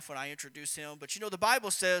when I introduce him, but the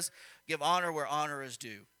Bible says, give honor where honor is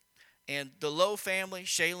due. And the Lowe family,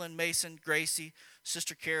 Shaylin, Mason, Gracie,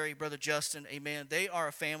 Sister Carrie, Brother Justin, amen, they are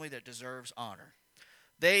a family that deserves honor.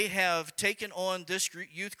 They have taken on this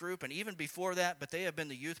youth group, and even before that, but they have been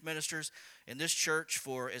the youth ministers in this church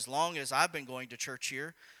for as long as I've been going to church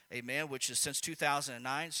here, amen, which is since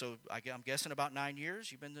 2009, so I'm guessing about 9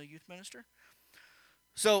 years you've been the youth minister.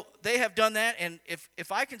 So they have done that, and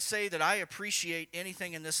if I can say that I appreciate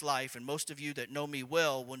anything in this life, and most of you that know me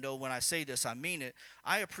well will know when I say this, I mean it,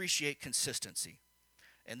 I appreciate consistency.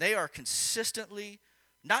 And they are consistently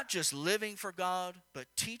not just living for God, but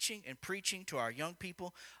teaching and preaching to our young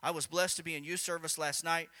people. I was blessed to be in youth service last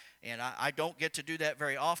night, and I don't get to do that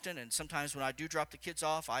very often. And sometimes when I do drop the kids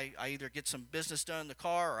off, I either get some business done in the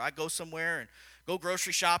car, or I go somewhere and go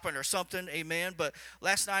grocery shopping or something, amen. But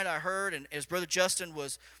last night I heard, and as Brother Justin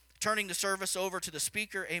was turning the service over to the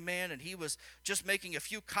speaker, amen, and he was just making a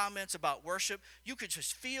few comments about worship, you could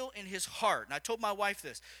just feel in his heart, and I told my wife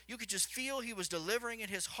this, you could just feel he was delivering in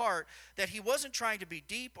his heart that he wasn't trying to be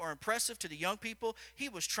deep or impressive to the young people. He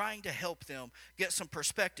was trying to help them get some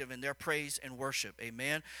perspective in their praise and worship,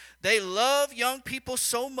 amen. They love young people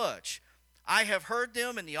so much. I have heard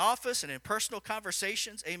them in the office and in personal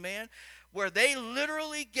conversations, amen, where they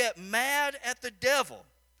literally get mad at the devil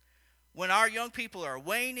when our young people are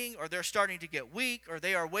waning, or they're starting to get weak, or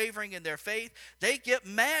they are wavering in their faith. They get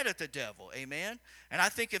mad at the devil, amen. And I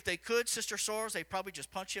think if they could, Sister Sorrels, they'd probably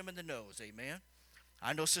just punch him in the nose, amen.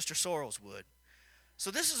 I know Sister Sorrels would.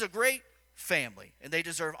 So this is a great family, and they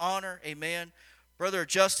deserve honor, amen. Brother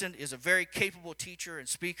Justin is a very capable teacher and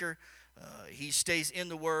speaker. He stays in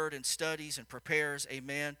the Word and studies and prepares,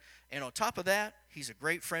 amen. And on top of that, he's a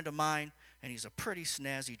great friend of mine, and he's a pretty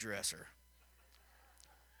snazzy dresser.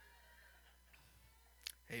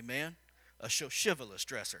 Amen. A chivalrous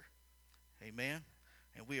dresser. Amen.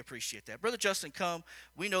 And we appreciate that. Brother Justin, come.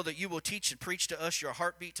 We know that you will teach and preach to us your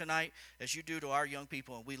heartbeat tonight as you do to our young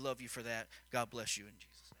people, and we love you for that. God bless you in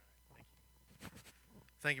Jesus' name.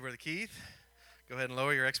 Thank you, Brother Keith. Go ahead and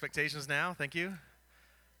lower your expectations now. Thank you.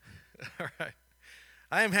 All right.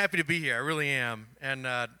 I am happy to be here. I really am. And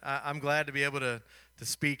I'm glad to be able to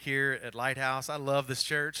speak here at Lighthouse. I love this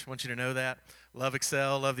church. I want you to know that. Love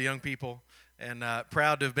Excel. Love the young people. And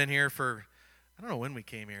proud to have been here for, I don't know when we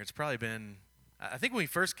came here. It's probably been, I think when we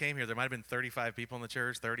first came here, there might have been 35 people in the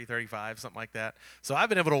church, 30, 35, something like that. So I've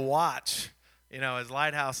been able to watch, as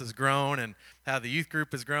Lighthouse has grown and how the youth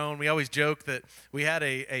group has grown. We always joke that we had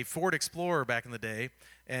a Ford Explorer back in the day,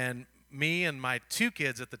 and me and my 2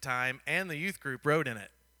 kids at the time and the youth group rode in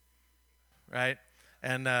it, right?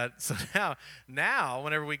 And so now,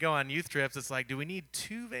 whenever we go on youth trips, it's like, do we need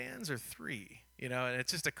 2 vans or 3? And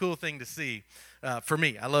it's just a cool thing to see for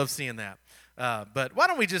me. I love seeing that. But why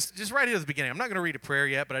don't we just right here at the beginning, I'm not going to read a prayer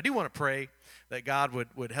yet, but I do want to pray that God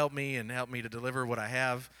would help me and help me to deliver what I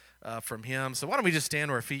have from him. So why don't we just stand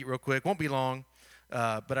to our feet real quick? Won't be long,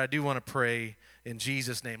 but I do want to pray in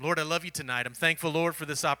Jesus' name. Lord, I love you tonight. I'm thankful, Lord, for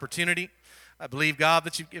this opportunity. I believe, God,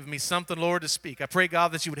 that you've given me something, Lord, to speak. I pray,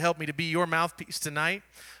 God, that you would help me to be your mouthpiece tonight.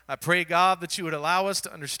 I pray, God, that you would allow us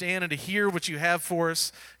to understand and to hear what you have for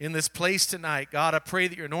us in this place tonight. God, I pray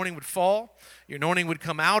that your anointing would fall. Your anointing would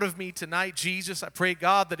come out of me tonight, Jesus. I pray,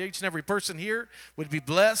 God, that each and every person here would be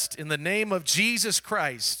blessed in the name of Jesus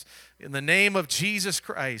Christ. In the name of Jesus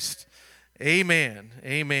Christ. Amen.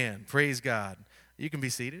 Amen. Praise God. You can be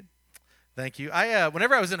seated. Thank you.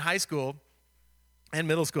 Whenever I was in high school, and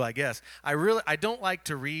middle school, I guess, I don't like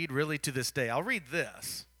to read really to this day. I'll read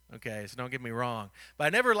this, okay, so don't get me wrong. But I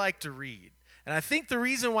never liked to read. And I think the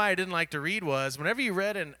reason why I didn't like to read was whenever you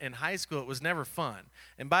read in high school, it was never fun.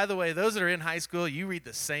 And by the way, those that are in high school, you read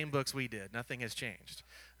the same books we did. Nothing has changed,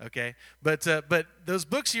 okay? But those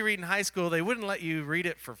books you read in high school, they wouldn't let you read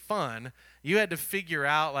it for fun. You had to figure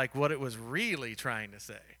out, like, what it was really trying to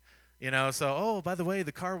say. So, oh, by the way,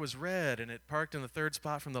 the car was red, and it parked in the 3rd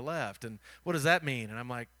spot from the left. And what does that mean? And I'm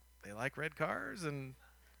like, they like red cars? And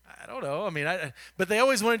I don't know. But they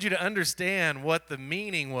always wanted you to understand what the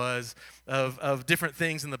meaning was of different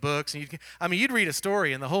things in the books. And you'd read a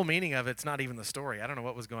story, and the whole meaning of it's not even the story. I don't know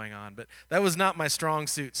what was going on, but that was not my strong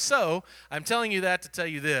suit. So I'm telling you that to tell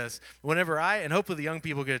you this. Whenever and hopefully the young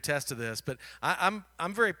people get attest to this, but I'm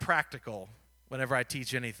very practical whenever I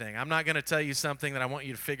teach anything. I'm not going to tell you something that I want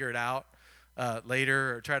you to figure it out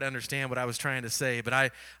later or try to understand what I was trying to say.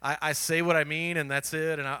 But I say what I mean, and that's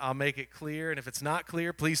it, and I'll make it clear. And if it's not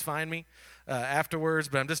clear, please find me afterwards.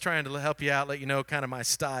 But I'm just trying to help you out, let you know kind of my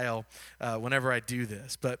style whenever I do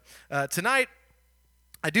this. But tonight,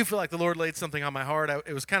 I do feel like the Lord laid something on my heart.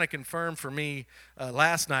 It was kind of confirmed for me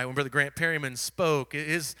last night when Brother Grant Perryman spoke.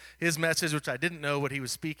 His message, which I didn't know what he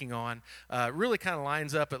was speaking on, really kind of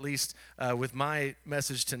lines up, at least with my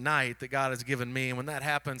message tonight that God has given me. And when that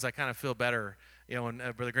happens, I kind of feel better. You know, when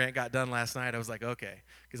Brother Grant got done last night, I was like, okay,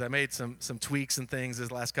 because I made some tweaks and things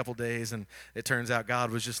this last couple days, and it turns out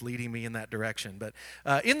God was just leading me in that direction. But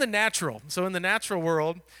in the natural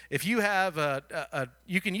world, if you have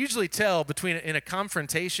you can usually tell in a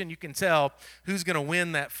confrontation, you can tell who's going to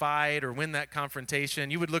win that fight or win that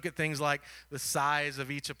confrontation. You would look at things like the size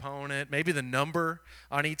of each opponent, maybe the number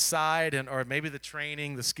on each side, or maybe the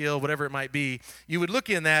training, the skill, whatever it might be. You would look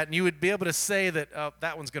in that, and you would be able to say that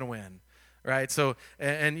that one's going to win. Right? So,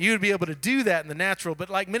 and you would be able to do that in the natural, but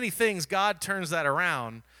like many things, God turns that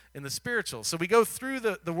around in the spiritual. So we go through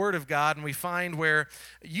the Word of God, and we find where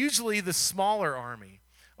usually the smaller army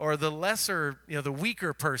or the lesser, the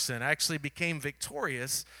weaker person actually became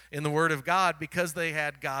victorious in the Word of God because they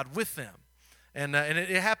had God with them. And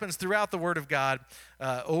it happens throughout the Word of God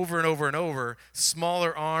over and over and over.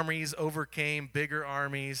 Smaller armies overcame bigger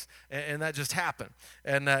armies, and that just happened.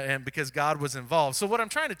 And because God was involved. So what I'm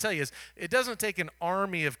trying to tell you is it doesn't take an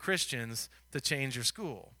army of Christians to change your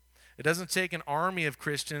school. It doesn't take an army of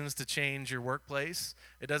Christians to change your workplace.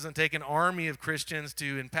 It doesn't take an army of Christians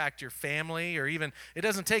to impact your family, or even, it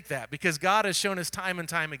doesn't take that, because God has shown us time and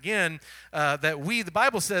time again that the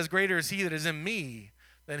Bible says, greater is he that is in me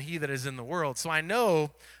than he that is in the world. So I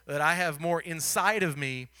know that I have more inside of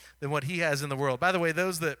me than what he has in the world. By the way,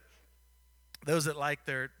 those that like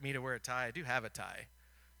me to wear a tie, I do have a tie.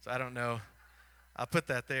 So I don't know. I'll put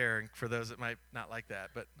that there for those that might not like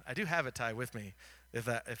that. But I do have a tie with me if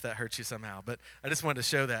that hurts you somehow. But I just wanted to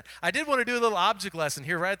show that. I did want to do a little object lesson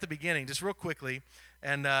here right at the beginning, just real quickly.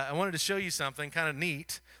 And I wanted to show you something kind of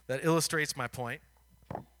neat that illustrates my point.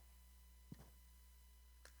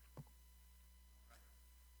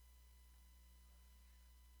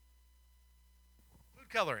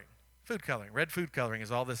 Food coloring. Red food coloring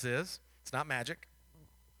is all this is. It's not magic.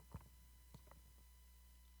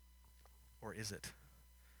 Or is it?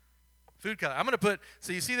 Food coloring. I'm going to put,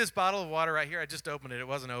 so you see this bottle of water right here? I just opened it. It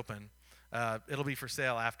wasn't open. It'll be for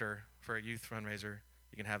sale after for a youth fundraiser.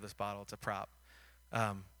 You can have this bottle. It's a prop.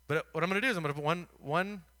 But what I'm going to do is I'm going to put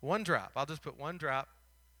one drop. I'll just put one drop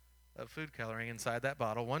of food coloring inside that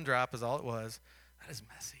bottle. One drop is all it was. That is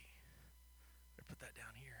messy. I'm going to put that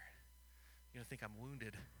down here. You're going to think I'm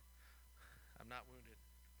wounded. I'm not wounded.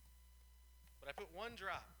 But I put one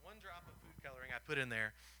drop of food coloring I put in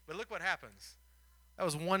there. But look what happens. That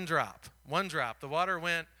was one drop. One drop. The water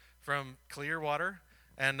went from clear water,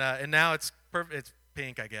 and now it's perfect. It's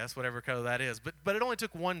pink, I guess, whatever color that is. But it only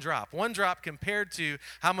took one drop. One drop compared to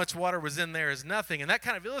how much water was in there is nothing. And that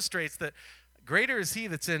kind of illustrates that greater is he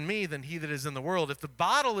that's in me than he that is in the world. If the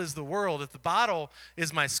bottle is the world, if the bottle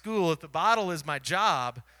is my school, if the bottle is my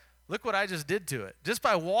job, look what I just did to it. Just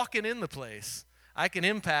by walking in the place, I can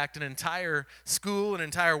impact an entire school, an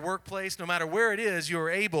entire workplace. No matter where it is, you are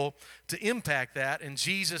able to impact that in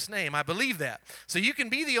Jesus' name. I believe that. So you can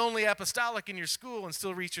be the only apostolic in your school and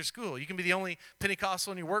still reach your school. You can be the only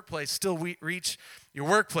Pentecostal in your workplace, still reach your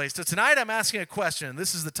workplace. So tonight I'm asking a question.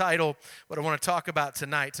 This is the title, what I want to talk about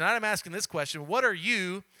tonight. Tonight I'm asking this question: what are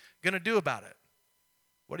you going to do about it?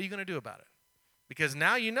 What are you going to do about it? Because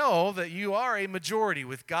now you know that you are a majority.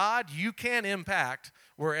 With God, you can impact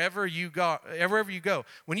wherever you go.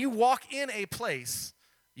 When you walk in a place,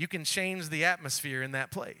 you can change the atmosphere in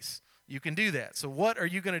that place. You can do that. So what are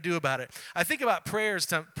you going to do about it? I think about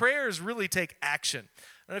prayers. Prayers really take action.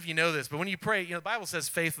 I don't know if you know this, but when you pray, the Bible says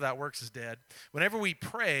faith without works is dead. Whenever we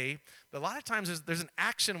pray, a lot of times there's an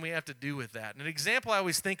action we have to do with that. And an example I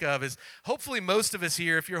always think of is, hopefully most of us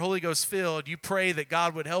here, if you're Holy Ghost filled, you pray that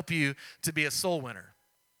God would help you to be a soul winner,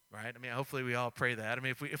 right? I mean, hopefully we all pray that. I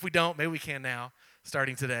mean, if we don't, maybe we can now,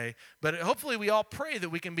 starting today. But hopefully we all pray that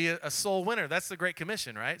we can be a soul winner. That's the Great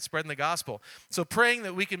Commission, right? Spreading the gospel. So praying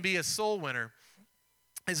that we can be a soul winner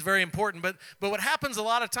is very important. But what happens a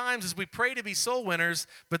lot of times is we pray to be soul winners,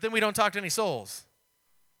 but then we don't talk to any souls.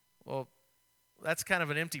 Well, that's kind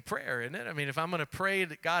of an empty prayer, isn't it? I mean, if I'm going to pray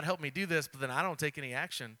that God help me do this, but then I don't take any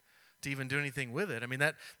action to even do anything with it, I mean,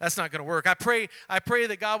 that's not going to work. I pray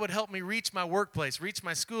that God would help me reach my workplace, reach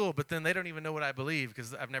my school, but then they don't even know what I believe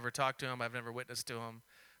because I've never talked to them, I've never witnessed to them.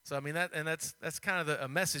 So, I mean, that's kind of a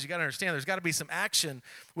message. You got to understand there's got to be some action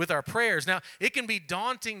with our prayers. Now, it can be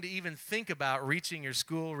daunting to even think about reaching your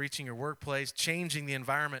school, reaching your workplace, changing the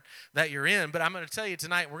environment that you're in. But I'm going to tell you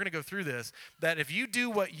tonight, we're going to go through this, that if you do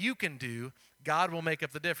what you can do, God will make up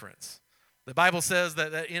the difference. The Bible says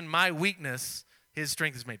that in my weakness, his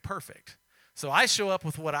strength is made perfect. So I show up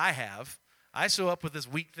with what I have. I show up with this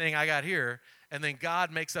weak thing I got here, and then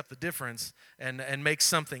God makes up the difference and makes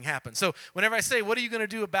something happen. So whenever I say, what are you going to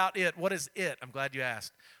do about it? What is it? I'm glad you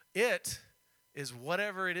asked. It is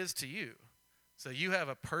whatever it is to you. So you have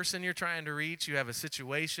a person you're trying to reach. You have a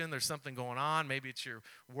situation. There's something going on. Maybe it's your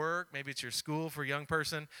work. Maybe it's your school for a young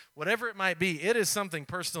person. Whatever it might be, it is something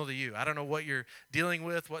personal to you. I don't know what you're dealing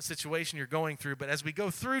with, what situation you're going through, but as we go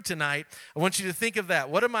through tonight, I want you to think of that.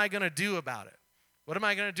 What am I going to do about it? What am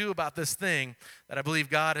I going to do about this thing that I believe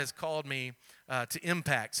God has called me to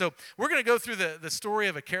impact? So we're going to go through the story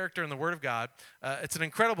of a character in the Word of God. It's an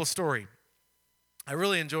incredible story. I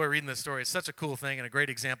really enjoy reading this story. It's such a cool thing and a great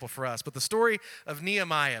example for us. But the story of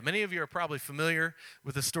Nehemiah, many of you are probably familiar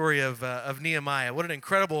with the story of Nehemiah. What an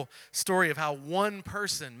incredible story of how one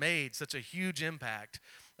person made such a huge impact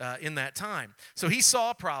in that time. So he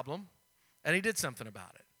saw a problem, and he did something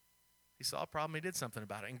about it. He saw a problem, he did something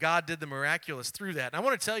about it. And God did the miraculous through that. And I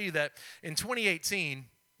want to tell you that in 2018,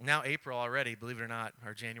 now April already, believe it or not,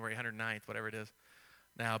 or January 109th, whatever it is,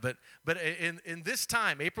 now, but in this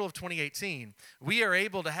time, April of 2018, we are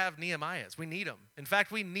able to have Nehemiahs. We need them. In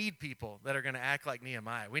fact, we need people that are going to act like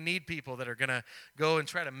Nehemiah. We need people that are going to go and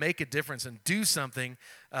try to make a difference and do something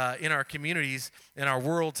in our communities, in our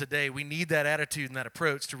world today. We need that attitude and that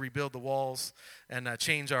approach to rebuild the walls and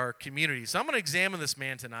change our communities. So I'm going to examine this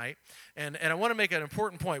man tonight, and I want to make an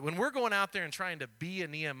important point. When we're going out there and trying to be a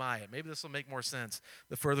Nehemiah, maybe this will make more sense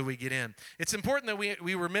the further we get in. It's important that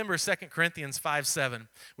we remember 2 Corinthians 5:7,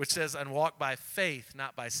 which says, and walk by faith,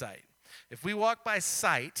 not by sight. If we walk by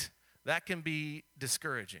sight, that can be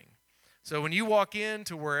discouraging. So when you walk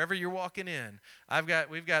into wherever you're walking in,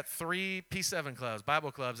 we've got 3 P7 clubs,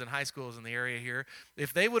 Bible clubs in high schools in the area here.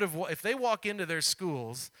 If they walk into their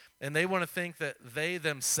schools and they want to think that they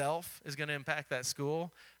themselves is going to impact that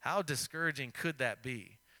school, how discouraging could that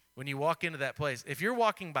be when you walk into that place? If you're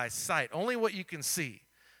walking by sight, only what you can see.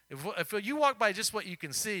 If you walk by just what you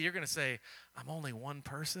can see, you're going to say, I'm only one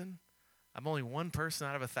person. I'm only one person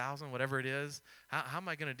out of 1,000, whatever it is. How am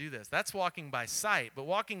I going to do this? That's walking by sight. But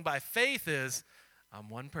walking by faith is, I'm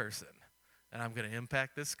one person, and I'm going to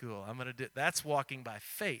impact this school. That's walking by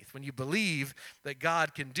faith, when you believe that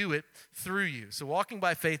God can do it through you. So walking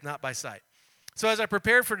by faith, not by sight. So as I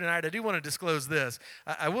prepared for tonight, I do want to disclose this.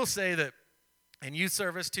 I will say that in youth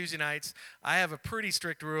service, Tuesday nights, I have a pretty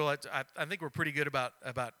strict rule. I think we're pretty good about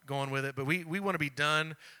going with it, but we want to be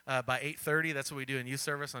done by 8:30. That's what we do in youth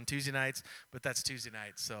service on Tuesday nights, but that's Tuesday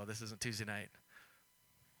nights, so this isn't Tuesday night.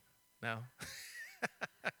 No?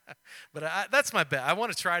 But that's my bet. I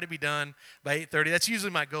want to try to be done by 8:30. That's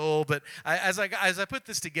usually my goal. But as I put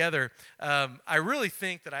this together, I really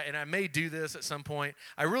think that I may do this at some point.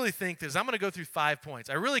 I really think that I'm going to go through 5 points.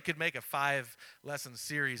 I really could make a 5-lesson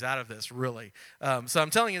series out of this, really. So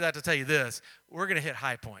I'm telling you that to tell you this. We're going to hit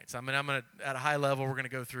high points. I'm going to, at a high level, we're going to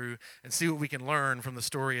go through and see what we can learn from the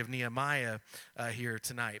story of Nehemiah here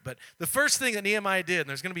tonight. But the first thing that Nehemiah did, and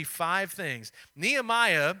there's going to be 5 things.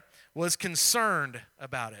 Nehemiah was concerned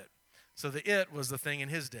about it. So the it was the thing in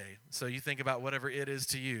his day. So you think about whatever it is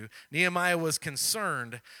to you. Nehemiah was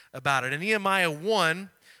concerned about it. And Nehemiah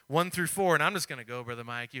 1:1-4, and I'm just going to go, Brother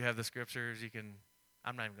Mike. You have the scriptures.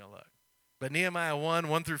 I'm not even going to look. But Nehemiah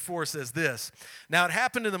 1:1-4 says this. Now it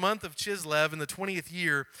happened in the month of Chislev in the 20th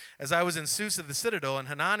year, as I was in Susa the citadel, and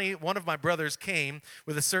Hanani, one of my brothers, came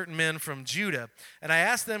with a certain men from Judah. And I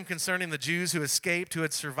asked them concerning the Jews who escaped, who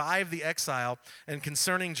had survived the exile, and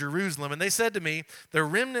concerning Jerusalem. And they said to me, the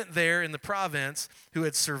remnant there in the province who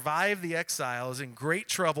had survived the exile is in great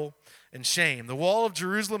trouble and shame. The wall of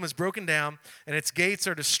Jerusalem is broken down, and its gates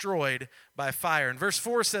are destroyed by fire. And verse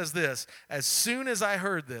 4 says this, as soon as I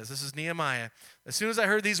heard this is Nehemiah, as soon as I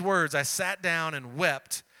heard these words, I sat down and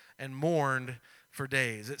wept and mourned for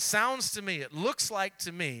days. It sounds to me, it looks like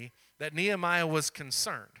to me, that Nehemiah was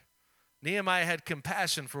concerned. Nehemiah had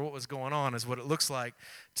compassion for what was going on, is what it looks like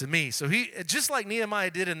to me. So just like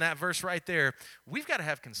Nehemiah did in that verse right there, we've got to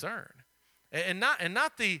have concern. And not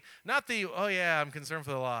the oh yeah, I'm concerned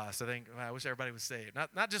for the lost. I wish everybody was saved.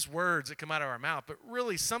 Not just words that come out of our mouth, but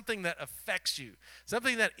really something that affects you,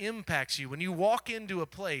 something that impacts you. When you walk into a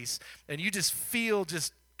place and you just feel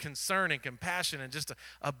just concern and compassion and just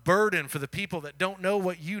a burden for the people that don't know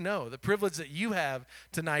what you know, the privilege that you have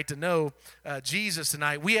tonight to know Jesus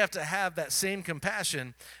tonight, we have to have that same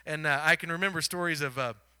compassion. And I can remember stories of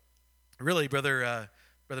really Brother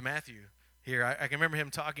Matthew. here. I can remember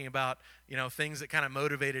him talking about, things that kind of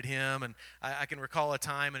motivated him. And I can recall a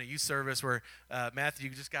time in a youth service where Matthew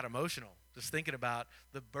just got emotional, just thinking about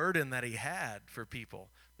the burden that he had for people.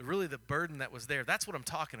 Really the burden that was there. That's what I'm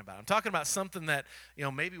talking about. I'm talking about something that,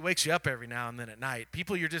 maybe wakes you up every now and then at night.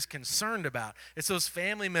 People you're just concerned about. It's those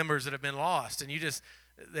family members that have been lost, and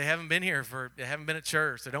they haven't been here they haven't been at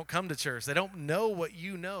church. They don't come to church. They don't know what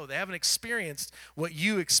you know. They haven't experienced what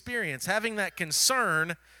you experience. Having that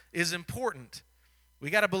concern is important. We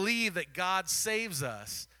got to believe that God saves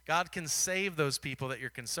us. God can save those people that you're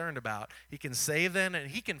concerned about. He can save them, and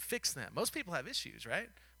he can fix them. Most people have issues, right?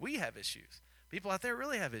 We have issues. People out there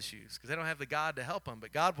really have issues because they don't have the God to help them.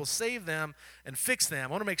 But God will save them and fix them. I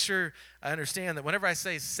want to make sure I understand that whenever I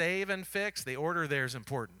say save and fix, the order there is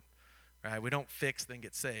important. Right? We don't fix, then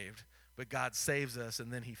get saved. But God saves us,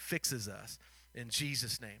 and then he fixes us in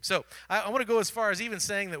Jesus' name. So I want to go as far as even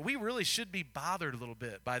saying that we really should be bothered a little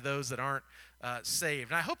bit by those that aren't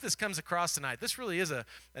saved. And I hope this comes across tonight. This really is an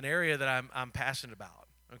area that I'm passionate about.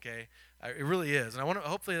 Okay, it really is, and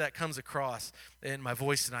hopefully that comes across in my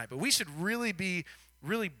voice tonight. But we should really be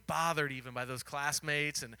bothered even by those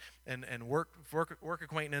classmates and work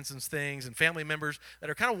acquaintances and things and family members that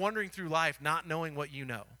are kind of wandering through life not knowing what you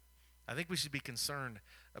know. I think we should be concerned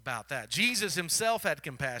about that. Jesus himself had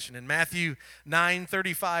compassion. In Matthew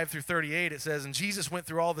 9:35 through 38, it says, "And Jesus went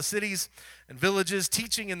through all the cities and villages,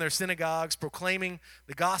 teaching in their synagogues, proclaiming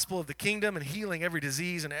the gospel of the kingdom and healing every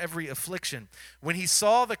disease and every affliction. When he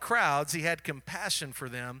saw the crowds, he had compassion for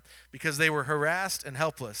them because they were harassed and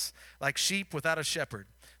helpless, like sheep without a shepherd.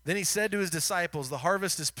 Then he said to his disciples, 'The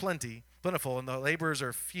harvest is plentiful, and the laborers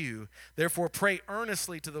are few. Therefore pray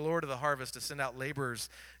earnestly to the Lord of the harvest to send out laborers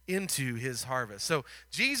into his harvest.'" So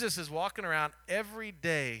Jesus is walking around every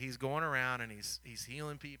day. He's going around and he's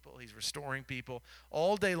healing people. He's restoring people.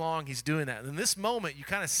 All day long he's doing that. And in this moment, you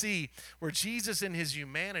kind of see where Jesus in his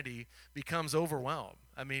humanity becomes overwhelmed.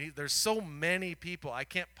 I mean, there's so many people. I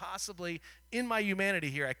can't possibly, in my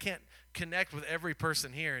humanity here, I can't connect with every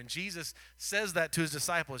person here. And Jesus says that to his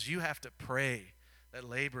disciples. You have to pray that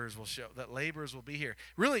laborers will be here.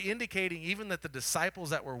 Really indicating even that the disciples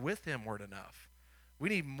that were with him weren't enough. We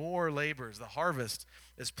need more laborers. The harvest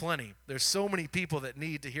is plenty. There's so many people that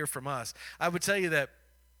need to hear from us. I would tell you that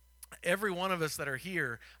every one of us that are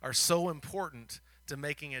here are so important to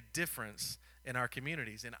making a difference in our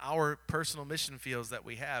communities, in our personal mission fields that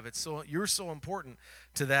we have. You're so important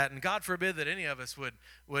to that. And God forbid that any of us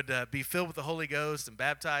would be filled with the Holy Ghost and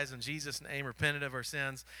baptized in Jesus' name, repented of our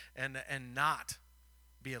sins, and not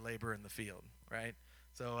be a laborer in the field, right?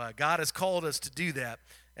 So God has called us to do that.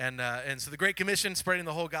 And so the Great Commission, spreading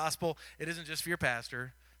the whole gospel, it isn't just for your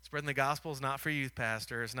pastor. Spreading the gospel is not for youth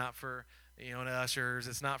pastor. It's not for ushers.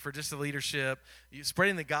 It's not for just the leadership.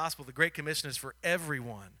 Spreading the gospel, the Great Commission is for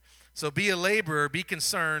everyone. So be a laborer, be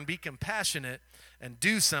concerned, be compassionate, and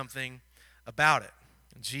do something about it.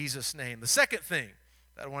 In Jesus' name. The second thing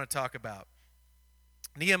that I want to talk about,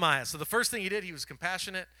 Nehemiah. So the first thing he did, he was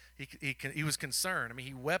compassionate. He was concerned. I mean,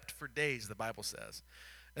 he wept for days, the Bible says.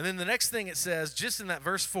 And then the next thing it says, just in that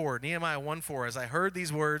verse 4, Nehemiah 1:4, "As I heard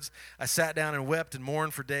these words, I sat down and wept and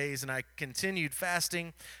mourned for days, and I continued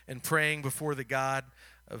fasting and praying before the God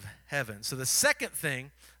of heaven." So the second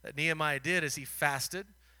thing that Nehemiah did is he fasted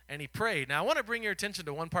and he prayed. Now, I want to bring your attention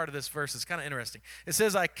to one part of this verse. It's kind of interesting. It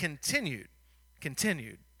says, "I continued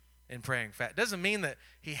in praying." It doesn't mean that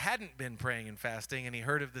he hadn't been praying and fasting and he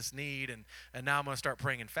heard of this need and now I'm going to start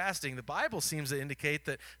praying and fasting. The Bible seems to indicate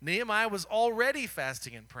that Nehemiah was already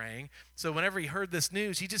fasting and praying. So whenever he heard this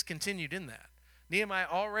news, he just continued in that. Nehemiah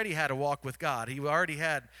already had a walk with God. He already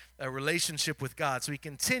had a relationship with God. So he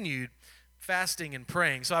continued fasting and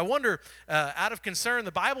praying. So I wonder, out of concern,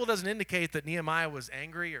 the Bible doesn't indicate that Nehemiah was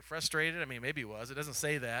angry or frustrated. I mean, maybe he was. It doesn't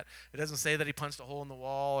say that. It doesn't say that he punched a hole in the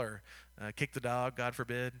wall or kicked the dog, God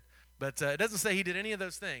forbid. But it doesn't say he did any of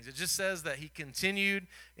those things. It just says that he continued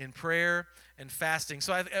in prayer and fasting.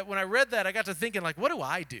 So when I read that, I got to thinking, like, what do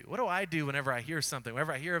I do? What do I do whenever I hear something?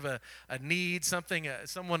 Whenever I hear of a need, something,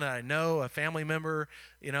 someone that I know, a family member,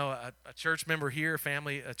 a church member here,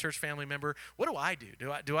 a church family member, what do I do?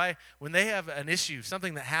 Do I when they have an issue,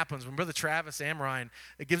 something that happens, when Brother Travis Amrine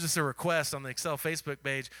gives us a request on the Excel Facebook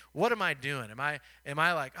page, what am I doing? Am I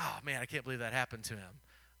like, oh, man, I can't believe that happened to him?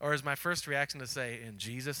 Or is my first reaction to say, in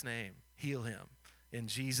Jesus' name, heal him, in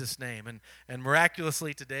Jesus' name? And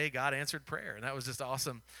miraculously today, God answered prayer, and that was just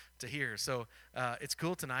awesome to hear. So it's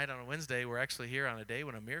cool tonight on a Wednesday. We're actually here on a day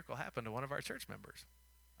when a miracle happened to one of our church members.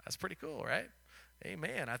 That's pretty cool, right?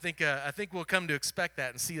 Amen. I think we'll come to expect that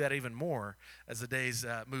and see that even more as the days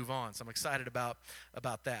move on. So I'm excited about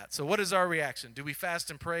that. So what is our reaction? Do we fast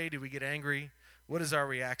and pray? Do we get angry? What is our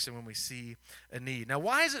reaction when we see a need? Now,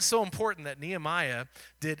 why is it so important that Nehemiah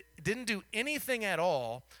didn't do anything at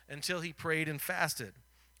all until he prayed and fasted?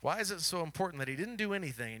 Why is it so important that he didn't do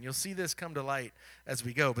anything? And you'll see this come to light as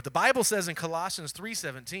we go. But the Bible says in Colossians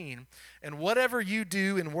 3:17, "And whatever you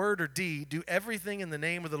do in word or deed, do everything in the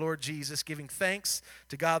name of the Lord Jesus, giving thanks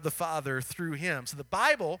to God the Father through him." So the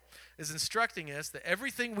Bible is instructing us that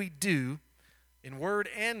everything we do in word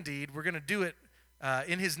and deed, we're going to do it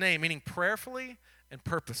in his name, meaning prayerfully and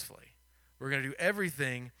purposefully. We're going to do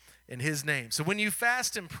everything in his name. So when you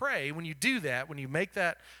fast and pray, when you do that, when you make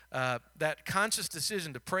that conscious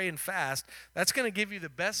decision to pray and fast, that's going to give you the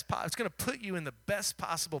best. It's going to put you in the best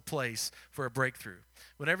possible place for a breakthrough.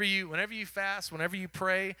 Whenever you fast, whenever you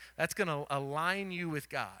pray, that's going to align you with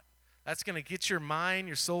God. That's going to get your mind,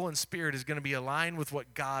 your soul, and spirit is going to be aligned with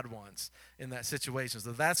what God wants in that situation.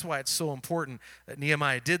 So that's why it's so important that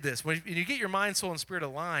Nehemiah did this. When you get your mind, soul, and spirit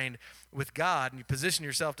aligned with God and you position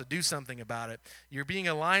yourself to do something about it, you're being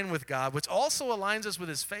aligned with God, which also aligns us with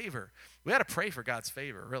his favor. We got to pray for God's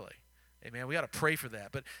favor, really. Amen. We got to pray for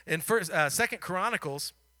that. But in 2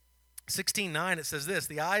 Chronicles 16:9, it says this,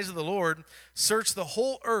 "The eyes of the Lord search the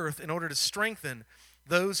whole earth in order to strengthen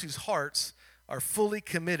those whose hearts are fully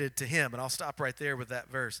committed to him." And I'll stop right there with that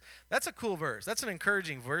verse. That's a cool verse. That's an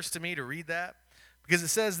encouraging verse to me to read that, because it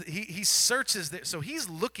says that he searches, so he's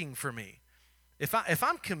looking for me. If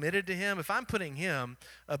I'm committed to him, if I'm putting him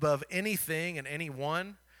above anything and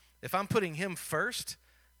anyone, if I'm putting him first,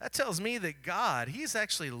 that tells me that God, he's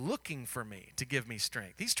actually looking for me to give me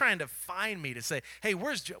strength. He's trying to find me to say, "Hey,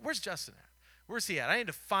 where's Justin at? Where's he at? I need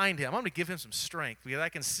to find him. I'm going to give him some strength," because I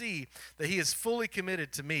can see that he is fully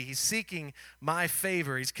committed to me. He's seeking my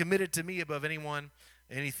favor. He's committed to me above anyone,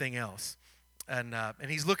 anything else. And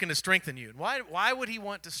he's looking to strengthen you. And why would he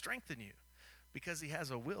want to strengthen you? Because he has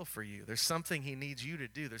a will for you. There's something he needs you to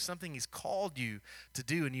do. There's something he's called you to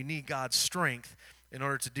do, and you need God's strength in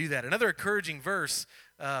order to do that. Another encouraging verse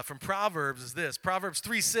from Proverbs is this. Proverbs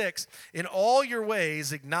 3:6, "In all your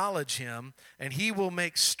ways acknowledge him, and he will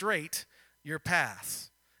make straight your paths."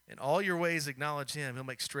 In all your ways acknowledge him, he'll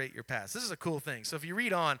make straight your paths. This is a cool thing. So if you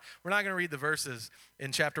read on, we're not going to read the verses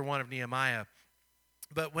in chapter 1 of Nehemiah,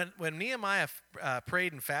 but when Nehemiah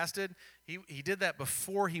prayed and fasted, he did that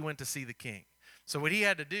before he went to see the king. So what he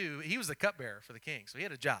had to do, he was the cupbearer for the king, so he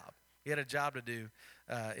had a job. He had a job to do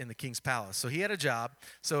in the king's palace. So he had a job.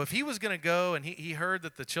 So if he was going to go and he heard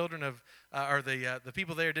that the children of, or the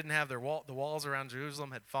people there didn't have the walls around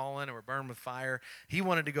Jerusalem had fallen or were burned with fire, he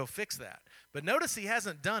wanted to go fix that. But notice he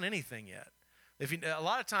hasn't done anything yet. A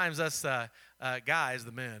lot of times us guys,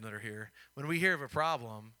 the men that are here, when we hear of a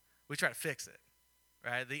problem, we try to fix it.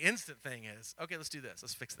 Right? The instant thing is, okay, let's do this.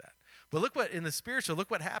 Let's fix that. But look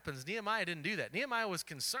what happens. Nehemiah didn't do that. Nehemiah was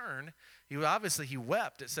concerned. He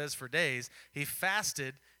wept, it says, for days. He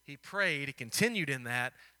fasted, he prayed, he continued in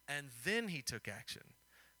that, and then he took action.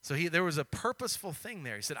 So there was a purposeful thing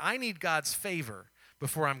there. He said, I need God's favor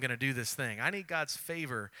before I'm going to do this thing. I need God's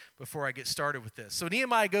favor before I get started with this. So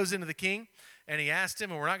Nehemiah goes into the king, and he asked him,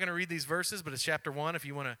 and we're not going to read these verses, but it's chapter 1 if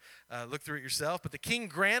you want to look through it yourself. But the king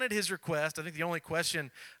granted his request. I think the only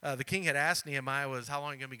question the king had asked Nehemiah was, how long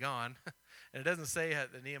are you going to be gone? And it doesn't say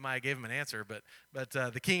that Nehemiah gave him an answer, but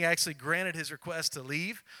the king actually granted his request to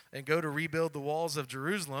leave and go to rebuild the walls of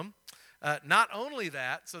Jerusalem. Not only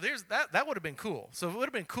that, so that would have been cool. So it would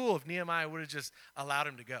have been cool if Nehemiah would have just allowed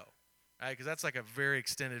him to go. Right, because that's like a very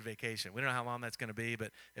extended vacation. We don't know how long that's going to be,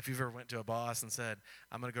 but if you've ever went to a boss and said,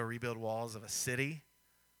 I'm going to go rebuild walls of a city,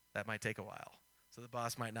 that might take a while. So the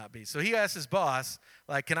boss might not be. So he asked his boss,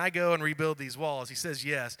 can I go and rebuild these walls? He says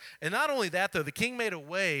yes. And not only that, though, the king made a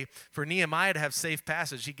way for Nehemiah to have safe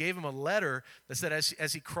passage. He gave him a letter that said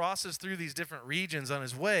as he crosses through these different regions on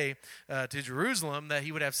his way to Jerusalem, that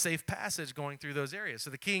he would have safe passage going through those areas.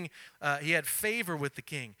 So the king, he had favor with the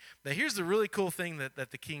king. Now here's the really cool thing that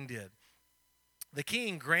the king did. The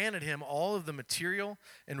king granted him all of the material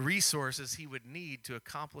and resources he would need to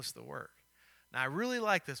accomplish the work. Now, I really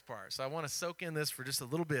like this part, so I want to soak in this for just a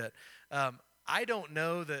little bit. I don't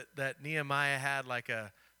know that Nehemiah had like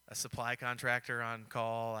a supply contractor on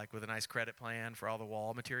call, like with a nice credit plan for all the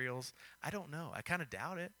wall materials. I don't know. I kind of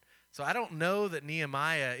doubt it. So I don't know that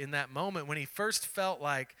Nehemiah, in that moment, when he first felt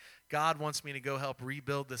like God wants me to go help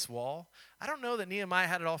rebuild this wall, I don't know that Nehemiah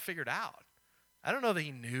had it all figured out. I don't know that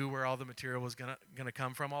he knew where all the material was gonna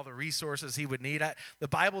come from, all the resources he would need. The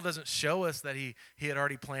Bible doesn't show us that he had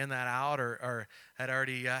already planned that out or had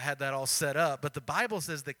already had that all set up. But the Bible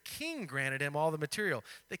says the king granted him all the material.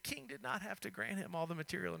 The king did not have to grant him all the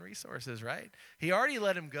material and resources, right? He already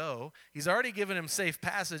let him go. He's already given him safe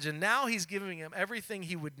passage, and now he's giving him everything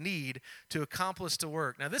he would need to accomplish the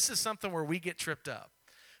work. Now, this is something where we get tripped up.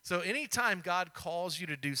 So anytime God calls you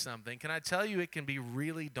to do something, can I tell you it can be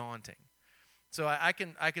really daunting. So I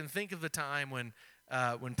can think of the time when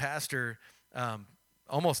Pastor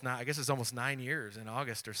I guess it's almost 9 years in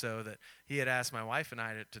August or so that he had asked my wife and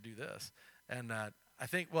I to do this, and I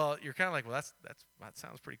think, well, you're kind of like, well, that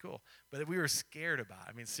sounds pretty cool, but we were scared about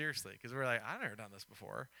it. I mean, seriously, because we were like, I've never done this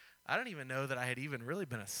before. I don't even know that I had even really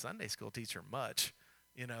been a Sunday school teacher much,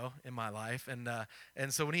 in my life.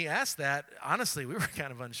 And so when he asked that, honestly, we were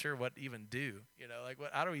kind of unsure what to even do,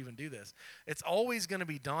 how do we even do this? It's always going to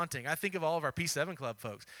be daunting. I think of all of our P7 Club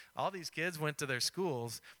folks. All these kids went to their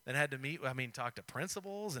schools and had to talk to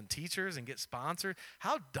principals and teachers and get sponsored.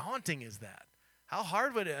 How daunting is that? How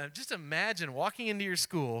hard would it, just imagine walking into your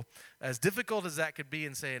school, as difficult as that could be,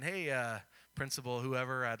 and saying, hey, principal,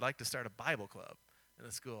 whoever, I'd like to start a Bible club in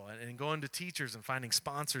the school, and going to teachers and finding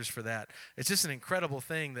sponsors for that. It's just an incredible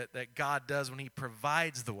thing that God does when he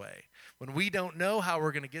provides the way. When we don't know how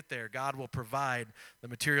we're going to get there, God will provide the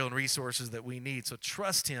material and resources that we need. So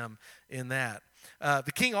trust him in that.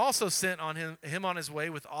 The king also sent on him on his way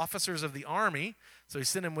with officers of the army, so he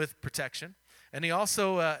sent him with protection. And he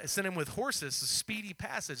also sent him with horses, a speedy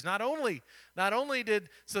passage. Not only did,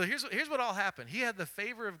 so here's what all happened. He had the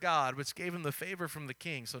favor of God, which gave him the favor from the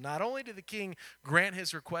king. So not only did the king grant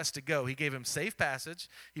his request to go, he gave him safe passage,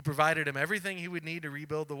 he provided him everything he would need to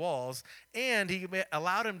rebuild the walls, and he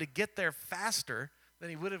allowed him to get there faster than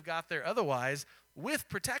he would have got there otherwise, with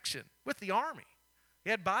protection, with the army. He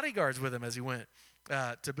had bodyguards with him as he went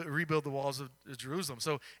to rebuild the walls of Jerusalem.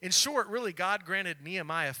 So in short, really, God granted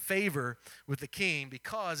Nehemiah favor with the king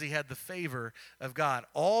because he had the favor of God.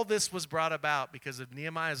 All this was brought about because of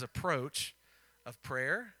Nehemiah's approach of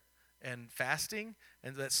prayer and fasting,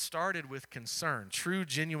 and that started with concern, true,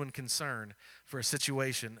 genuine concern for a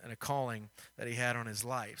situation and a calling that he had on his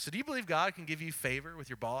life. So do you believe God can give you favor with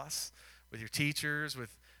your boss, with your teachers,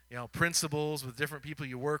 with principals, with different people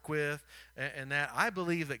you work with, and that? I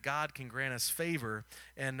believe that God can grant us favor,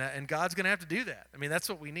 and God's going to have to do that. I mean, that's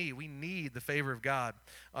what we need. We need the favor of God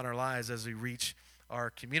on our lives as we reach our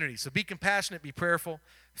community. So be compassionate, be prayerful,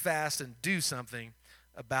 fast, and do something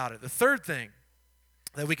about it. The third thing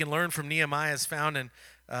that we can learn from Nehemiah is found in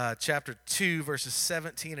chapter 2, verses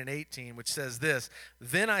 17 and 18, which says this: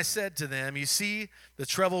 Then I said to them, you see the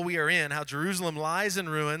trouble we are in, how Jerusalem lies in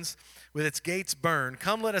ruins, with its gates burned.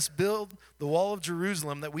 Come, let us build the wall of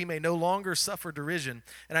Jerusalem, that we may no longer suffer derision.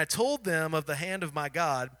 And I told them of the hand of my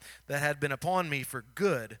God that had been upon me for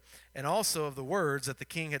good, and also of the words that the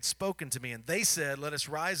king had spoken to me. And they said, let us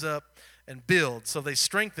rise up and build. So they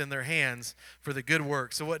strengthened their hands for the good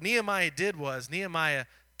work. So what Nehemiah did was, Nehemiah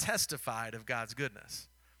testified of God's goodness.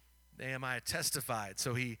 Nehemiah testified.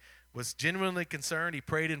 So he was genuinely concerned, he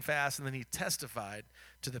prayed and fasted, and then he testified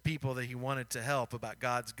to the people that he wanted to help about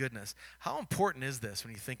God's goodness. How important is this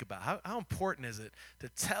when you think about it? How important is it to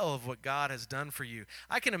tell of what God has done for you?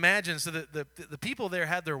 I can imagine, so the people there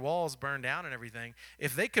had their walls burned down and everything.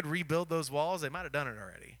 If they could rebuild those walls, they might have done it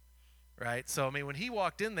already, right? So, I mean, when he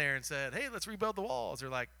walked in there and said, hey, let's rebuild the walls, they're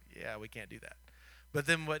like, yeah, we can't do that. But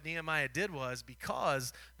then what Nehemiah did was,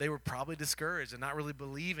 because they were probably discouraged and not really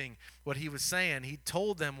believing what he was saying, he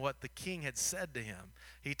told them what the king had said to him.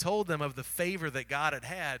 He told them of the favor that God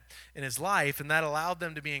had in his life, and that allowed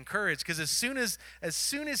them to be encouraged. Because as soon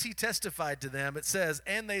as he testified to them, it says,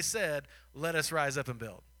 and they said, let us rise up and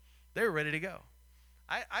build. They were ready to go.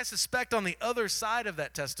 I suspect on the other side of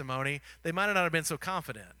that testimony, they might not have been so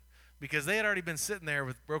confident, because they had already been sitting there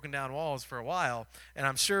with broken down walls for a while. And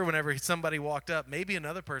I'm sure whenever somebody walked up, maybe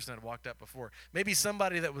another person had walked up before. Maybe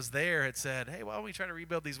somebody that was there had said, hey, why don't we try to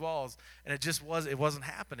rebuild these walls? And it wasn't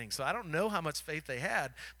happening. So I don't know how much faith they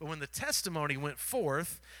had. But when the testimony went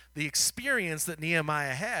forth, the experience that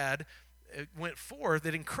Nehemiah had, it went forth,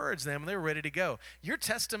 it encouraged them, and they were ready to go. Your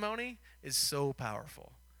testimony is so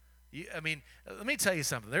powerful. Let me tell you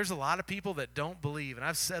something. There's a lot of people that don't believe, and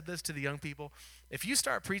I've said this to the young people. If you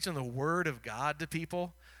start preaching the Word of God to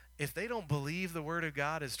people, if they don't believe the Word of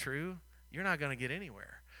God is true, you're not going to get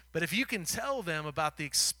anywhere. But if you can tell them about the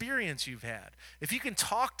experience you've had, if you can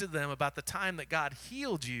talk to them about the time that God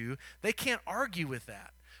healed you, they can't argue with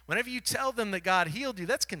that. Whenever you tell them that God healed you,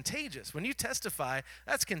 that's contagious. When you testify,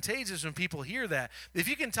 that's contagious when people hear that. If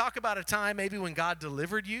you can talk about a time maybe when God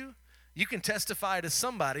delivered you, You can testify to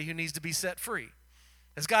somebody who needs to be set free.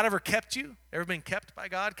 Has God ever kept you? Ever been kept by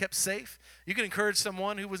God, kept safe? You can encourage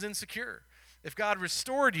someone who was insecure. If God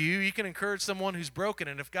restored you, you can encourage someone who's broken.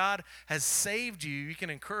 And if God has saved you, you can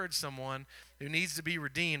encourage someone who needs to be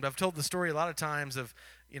redeemed. I've told the story a lot of times of,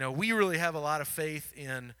 we really have a lot of faith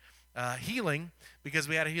in healing because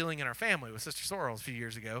we had a healing in our family with Sister Sorrel a few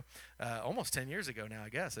years ago, almost 10 years ago now, I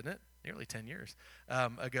guess, isn't it? Nearly 10 years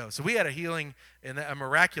ago. So we had a healing, a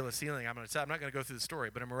miraculous healing. I'm not going to go through the story,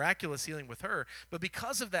 but a miraculous healing with her. But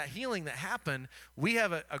because of that healing that happened, we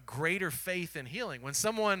have a greater faith in healing. When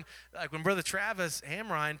someone, like when Brother Travis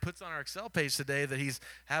Hamrine puts on our Excel page today that he's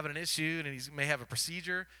having an issue and he may have a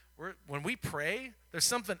procedure, when we pray, there's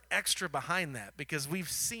something extra behind that because we've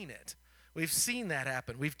seen it. We've seen that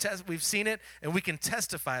happen. We've seen it, and we can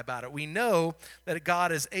testify about it. We know that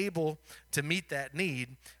God is able to meet that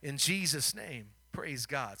need in Jesus' name. Praise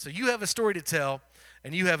God. So you have a story to tell,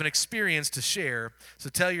 and you have an experience to share. So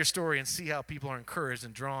tell your story and see how people are encouraged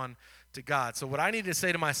and drawn to God. So what I need to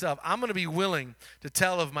say to myself, I'm going to be willing to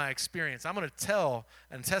tell of my experience. I'm going to tell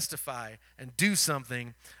and testify and do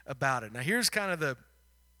something about it. Now here's kind of the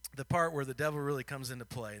part where the devil really comes into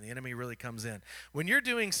play and the enemy really comes in. When you're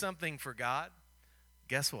doing something for God,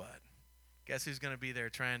 guess what? Guess who's going to be there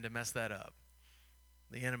trying to mess that up?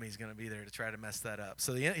 The enemy's going to be there to try to mess that up.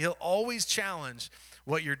 So he'll always challenge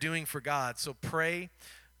what you're doing for God. So pray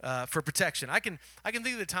for protection. I can think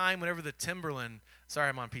of the time whenever the Timberland, sorry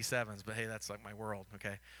I'm on P7s, but hey, that's like my world,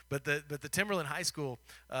 okay? But the Timberland High School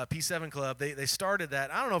P7 Club, they started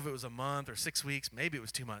that, I don't know if it was a month or 6 weeks, maybe it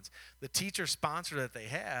was 2 months. The teacher sponsor that they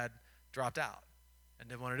had dropped out and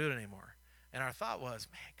didn't want to do it anymore. And our thought was,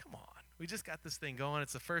 man, come on. We just got this thing going.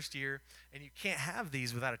 It's the first year, and you can't have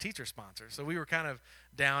these without a teacher sponsor. So we were kind of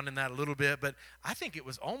down in that a little bit, but I think it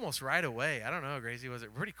was almost right away. I don't know, Gracie, was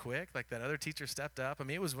it pretty quick? Like that other teacher stepped up? I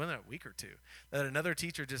mean, it was within a week or two that another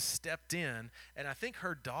teacher just stepped in, and I think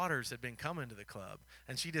her daughters had been coming to the club,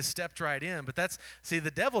 and she just stepped right in. But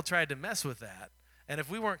the devil tried to mess with that, and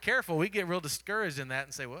if we weren't careful, we'd get real discouraged in that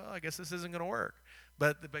and say, well, I guess this isn't going to work.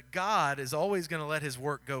 But God is always going to let his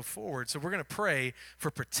work go forward. So we're going to pray for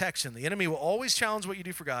protection. The enemy will always challenge what you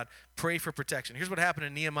do for God. Pray for protection. Here's what happened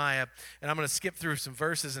in Nehemiah, and I'm going to skip through some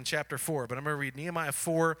verses in chapter 4, but I'm going to read Nehemiah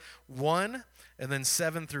 4:1, and then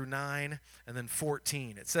 7 through 9, and then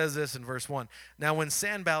 14. It says this in verse 1. Now when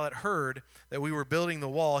Sanballat heard that we were building the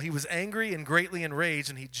wall, he was angry and greatly enraged,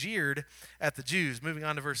 and he jeered at the Jews. Moving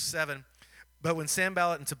on to verse 7. But when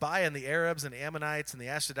Sanballat and Tobiah and the Arabs and the Ammonites and the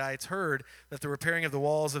Ashdodites heard that the repairing of the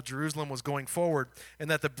walls of Jerusalem was going forward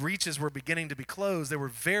and that the breaches were beginning to be closed, they were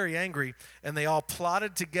very angry, and they all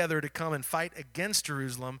plotted together to come and fight against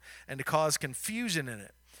Jerusalem and to cause confusion in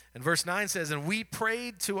it. And verse 9 says, and we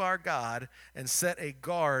prayed to our God and set a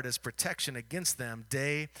guard as protection against them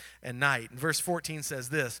day and night. And verse 14 says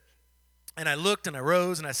this, and I looked and I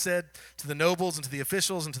rose and I said to the nobles and to the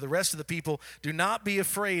officials and to the rest of the people, do not be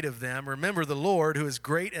afraid of them. Remember the Lord, who is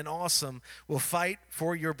great and awesome, will fight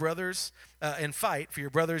for your brothers and fight for your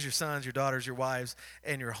brothers, your sons, your daughters, your wives,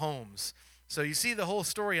 and your homes. So you see the whole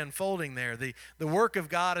story unfolding there. The work of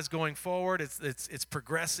God is going forward. It's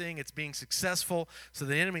progressing. It's being successful. So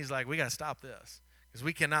the enemy's like, we got to stop this. Because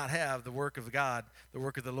we cannot have the work of God, the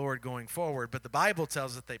work of the Lord going forward. But the Bible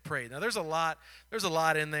tells us that they prayed. Now there's a lot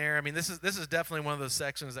in there. I mean, this is definitely one of those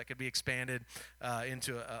sections that could be expanded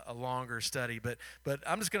into a longer study. But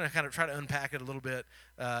I'm just going to kind of try to unpack it a little bit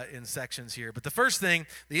in sections here. But the first thing,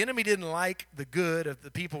 the enemy didn't like the good of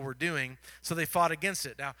the people were doing, so they fought against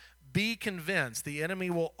it. Now, be convinced the enemy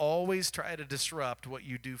will always try to disrupt what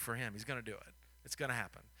you do for him. He's going to do it. It's going to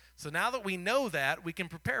happen. So now that we know that, we can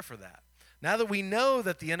prepare for that. Now that we know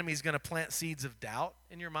that the enemy is going to plant seeds of doubt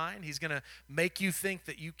in your mind, he's going to make you think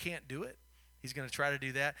that you can't do it. He's going to try to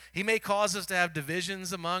do that. He may cause us to have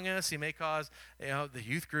divisions among us. He may cause, the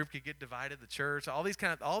youth group could get divided, the church, all these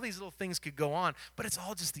little things could go on, but it's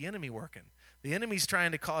all just the enemy working. The enemy's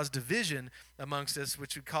trying to cause division amongst us,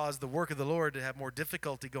 which would cause the work of the Lord to have more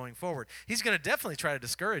difficulty going forward. He's going to definitely try to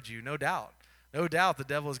discourage you, no doubt. No doubt the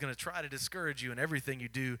devil is going to try to discourage you in everything you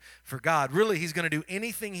do for God. Really, he's going to do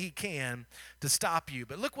anything he can to stop you.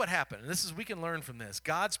 But look what happened. And we can learn from this.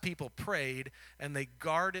 God's people prayed and they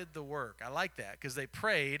guarded the work. I like that because they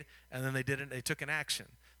prayed and then they took an action.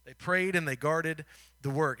 They prayed and they guarded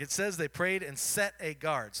the work. It says they prayed and set a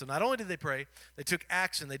guard. So not only did they pray, they took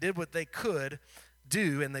action. They did what they could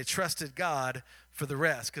do, and they trusted God for the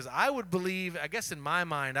rest. Because I would believe, I guess in my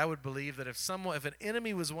mind, I would believe that if an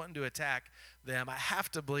enemy was wanting to attack them, I have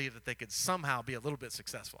to believe that they could somehow be a little bit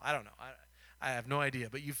successful. I don't know. I have no idea.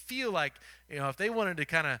 But you feel like, if they wanted to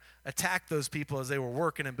kind of attack those people as they were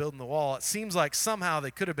working and building the wall, it seems like somehow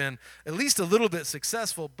they could have been at least a little bit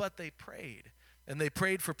successful, but they prayed. And they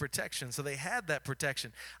prayed for protection, so they had that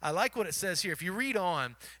protection. I like what it says here. If you read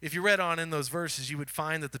on in those verses, you would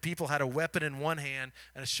find that the people had a weapon in one hand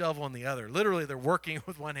and a shovel in the other. Literally, they're working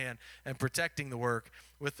with one hand and protecting the work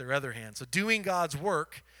with their other hand. So doing God's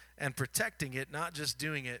work and protecting it, not just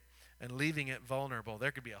doing it and leaving it vulnerable.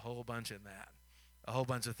 There could be a whole bunch in that. A whole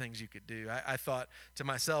bunch of things you could do. I thought to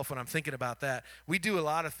myself when I'm thinking about that, we do a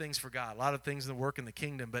lot of things for God, a lot of things in the work in the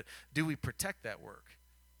kingdom, but do we protect that work?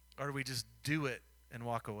 Or do we just do it and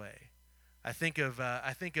walk away? I think of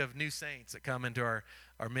new saints that come into our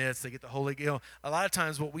midst. They get the Holy Ghost. A lot of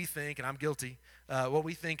times what we think, and I'm guilty, what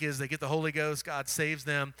we think is they get the Holy Ghost, God saves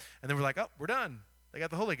them, and then we're like, oh, we're done. They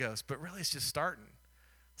got the Holy Ghost. But really it's just starting.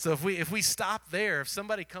 So if we stop there, if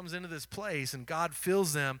somebody comes into this place and God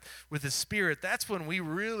fills them with His Spirit, that's when we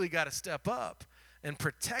really got to step up and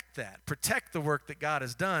protect that. Protect the work that God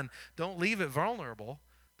has done. Don't leave it vulnerable.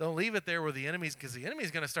 Don't leave it there where the enemy's, because the enemy's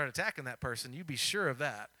going to start attacking that person. You be sure of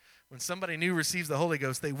that. When somebody new receives the Holy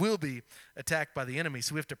Ghost, they will be attacked by the enemy.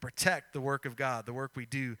 So we have to protect the work of God, the work we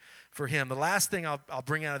do for Him. The last thing I'll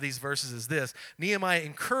bring out of these verses is this. Nehemiah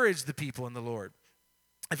encouraged the people in the Lord.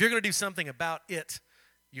 If you're going to do something about it,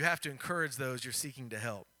 you have to encourage those you're seeking to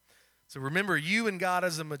help. So remember, you and God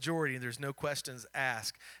as a majority, and there's no questions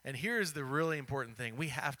asked. And here's the really important thing. We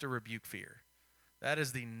have to rebuke fear. That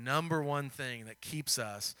is the number one thing that keeps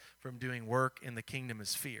us from doing work in the kingdom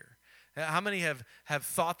is fear. How many have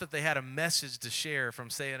thought that they had a message to share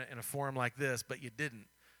from, say, in a forum like this, but you didn't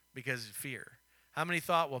because of fear? How many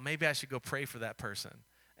thought, well, maybe I should go pray for that person,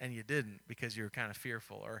 and you didn't because you were kind of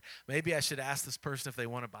fearful? Or maybe I should ask this person if they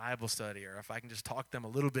want a Bible study, or if I can just talk to them a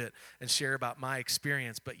little bit and share about my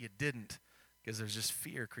experience, but you didn't because there's just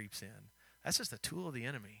fear creeps in. That's just a tool of the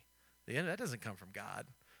enemy. That doesn't come from God.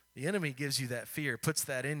 The enemy gives you that fear, puts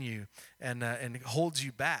that in you, and holds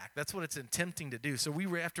you back. That's what it's attempting to do. So we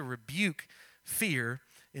have to rebuke fear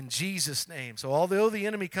in Jesus' name. So although the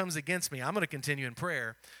enemy comes against me, I'm going to continue in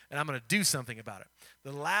prayer, and I'm going to do something about it.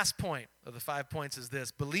 The last point of the 5 points is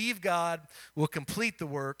this. Believe God will complete the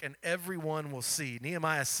work, and everyone will see.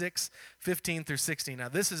 Nehemiah 6:15-16. Now,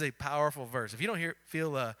 this is a powerful verse. If you don't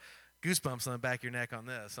feel goosebumps on the back of your neck on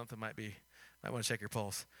this, something might want to check your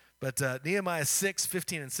pulse. But Nehemiah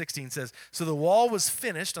 6:15-16 says, so the wall was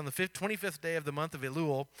finished on the 25th day of the month of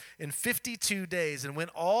Elul in 52 days. And when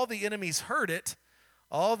all the enemies heard it,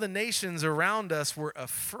 all the nations around us were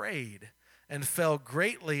afraid and fell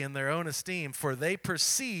greatly in their own esteem, for they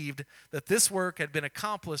perceived that this work had been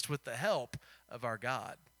accomplished with the help of our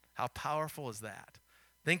God. How powerful is that?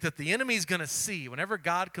 Think that the enemy's going to see, whenever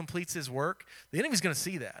God completes His work, the enemy's going to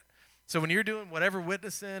see that. So when you're doing whatever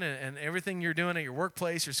witnessing and everything you're doing at your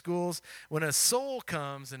workplace, your schools, when a soul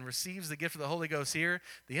comes and receives the gift of the Holy Ghost here,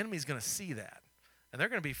 the enemy's going to see that. And they're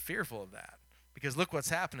going to be fearful of that. Because look what's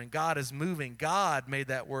happening. God is moving. God made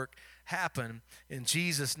that work happen in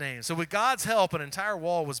Jesus' name. So with God's help, an entire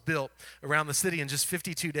wall was built around the city in just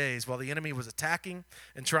 52 days while the enemy was attacking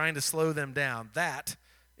and trying to slow them down. That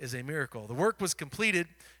is a miracle. The work was completed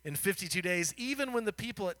in 52 days, even when the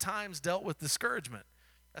people at times dealt with discouragement.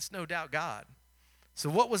 That's no doubt God. So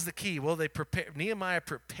what was the key? Well, Nehemiah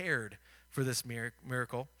prepared for this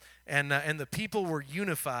miracle, and the people were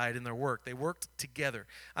unified in their work. They worked together.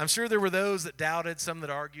 I'm sure there were those that doubted, some that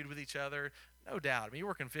argued with each other. No doubt. I mean, you're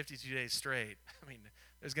working 52 days straight. I mean,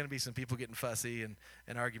 there's going to be some people getting fussy and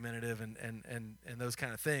argumentative and those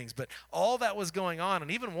kind of things. But all that was going on.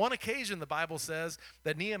 And even one occasion, the Bible says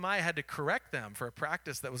that Nehemiah had to correct them for a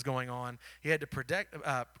practice that was going on. He had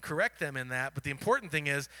to correct them in that. But the important thing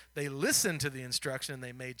is they listened to the instruction and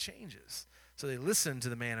they made changes. So they listened to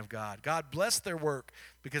the man of God. God blessed their work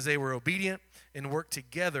because they were obedient and worked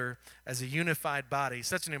together as a unified body.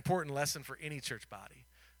 Such an important lesson for any church body,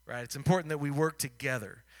 right? It's important that we work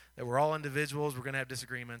together. That we're all individuals, we're going to have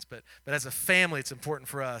disagreements, but as a family, it's important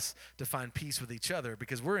for us to find peace with each other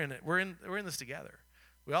because we're in it. We're in this together.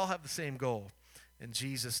 We all have the same goal in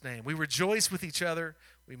Jesus' name. We rejoice with each other.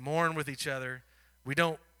 We mourn with each other. We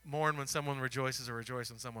don't mourn when someone rejoices or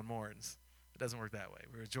rejoice when someone mourns. It doesn't work that way.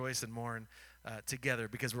 We rejoice and mourn together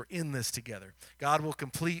because we're in this together. God will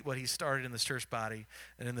complete what He started in this church body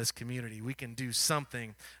and in this community. We can do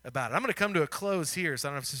something about it. I'm going to come to a close here, so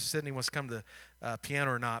I don't know if Sister Sydney wants to come to the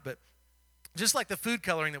piano or not, but just like the food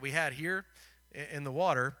coloring that we had here in the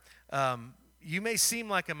water, you may seem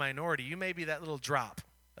like a minority. You may be that little drop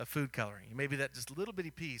of food coloring. You may be that just little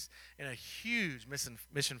bitty piece in a huge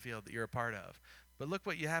mission field that you're a part of. But look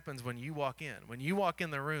what happens when you walk in. When you walk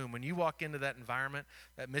in the room, when you walk into that environment,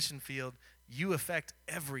 that mission field, you affect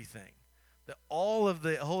everything. All of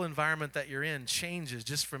the whole environment that you're in changes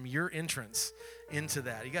just from your entrance into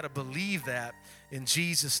that. You got to believe that in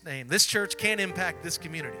Jesus' name. This church can impact this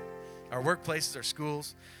community, our workplaces, our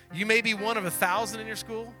schools. You may be one of 1,000 in your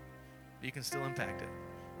school, but you can still impact it.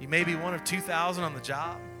 You may be one of 2,000 on the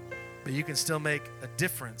job, but you can still make a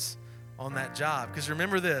difference on that job. Because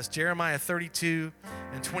remember this, Jeremiah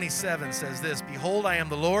 32:27 says this, "Behold, I am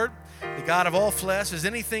the Lord, the God of all flesh. Is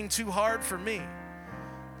anything too hard for me?"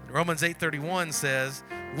 Romans 8:31 says,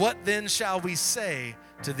 "What then shall we say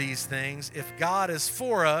to these things? If God is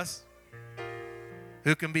for us,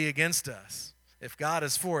 who can be against us?" If God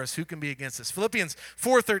is for us, who can be against us? Philippians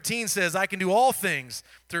 4:13 says, "I can do all things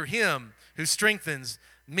through him who strengthens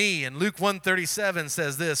me." And Luke 1:37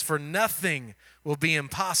 says this, "For nothing will be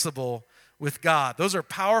impossible with God." Those are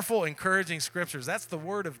powerful, encouraging scriptures. That's the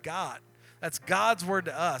word of God. That's God's word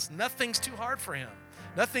to us. Nothing's too hard for him.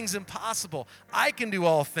 Nothing's impossible. I can do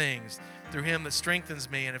all things through him that strengthens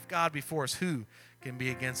me. And if God be for us, who can be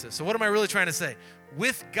against us? So what am I really trying to say?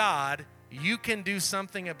 With God, you can do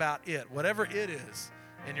something about it. Whatever it is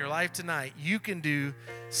in your life tonight, you can do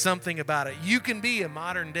something about it. You can be a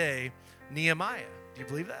modern day Nehemiah. Do you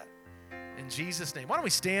believe that? In Jesus' name. Why don't we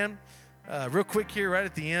stand real quick here right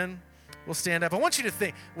at the end? We'll stand up. I want you to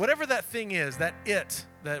think, whatever that thing is, that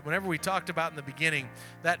whenever we talked about in the beginning,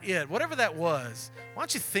 whatever that was, why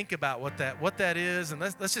don't you think about what that is, and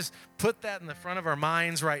let's just put that in the front of our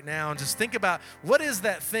minds right now and just think about, what is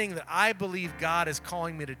that thing that I believe God is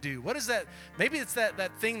calling me to do? What is that? Maybe it's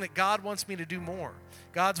that thing that God wants me to do more.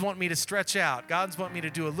 God's wanting me to stretch out. God's wanting me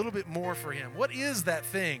to do a little bit more for him. What is that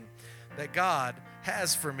thing that God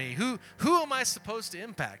has for me? Who am I supposed to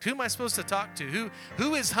impact? Who am I supposed to talk to?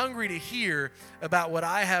 Who is hungry to hear about what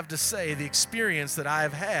I have to say, the experience that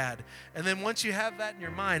I've had? And then once you have that in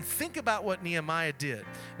your mind, think about what Nehemiah did.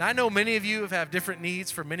 Now, I know many of you have different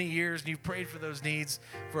needs for many years, and you've prayed for those needs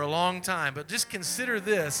for a long time, but just consider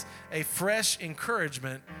this a fresh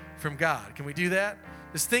encouragement from God. Can we do that?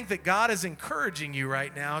 Just think that God is encouraging you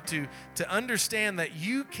right now to understand that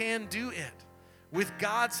you can do it. With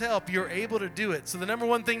God's help, you're able to do it. So the number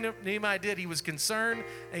one thing Nehemiah did, he was concerned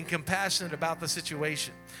and compassionate about the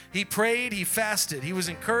situation. He prayed, he fasted, he was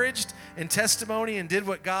encouraged in testimony and did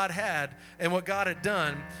what God had and what God had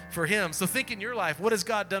done for him. So think in your life, what has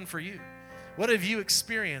God done for you? What have you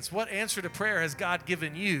experienced? What answer to prayer has God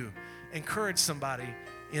given you? Encourage somebody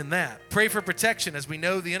in that. Pray for protection as we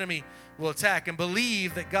know the enemy will attack, and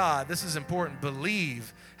believe that God, this is important,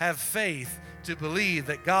 have faith to believe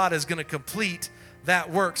that God is going to complete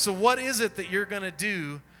that work. So what is it that you're going to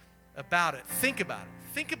do about it? Think about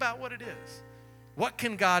it. Think about what it is. What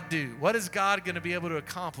can God do? What is God going to be able to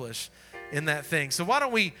accomplish in that thing? So why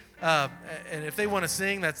don't we, and if they want to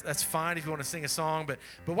sing, that's fine if you want to sing a song, but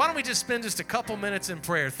why don't we just spend just a couple minutes in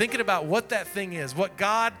prayer thinking about what that thing is, what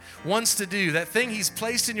God wants to do, that thing he's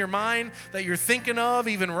placed in your mind that you're thinking of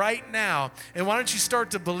even right now. And why don't you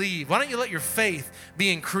start to believe? Why don't you let your faith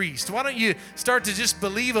be increased? Why don't you start to just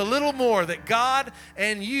believe a little more that God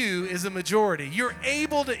and you is a majority? You're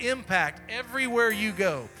able to impact everywhere you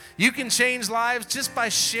go. You can change lives just by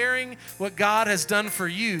sharing what God has done for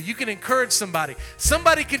you. You can encourage somebody.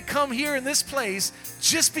 Somebody could come here in this place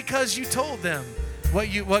just because you told them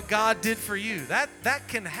what God did for you. That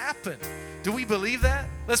can happen. Do we believe that?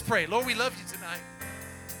 Let's pray. Lord, we love you tonight.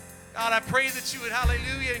 God, I pray that you would,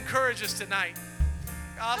 hallelujah, encourage us tonight.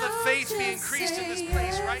 God, let faith be increased in this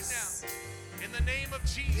place right now. In the name of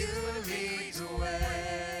Jesus, let it be increased.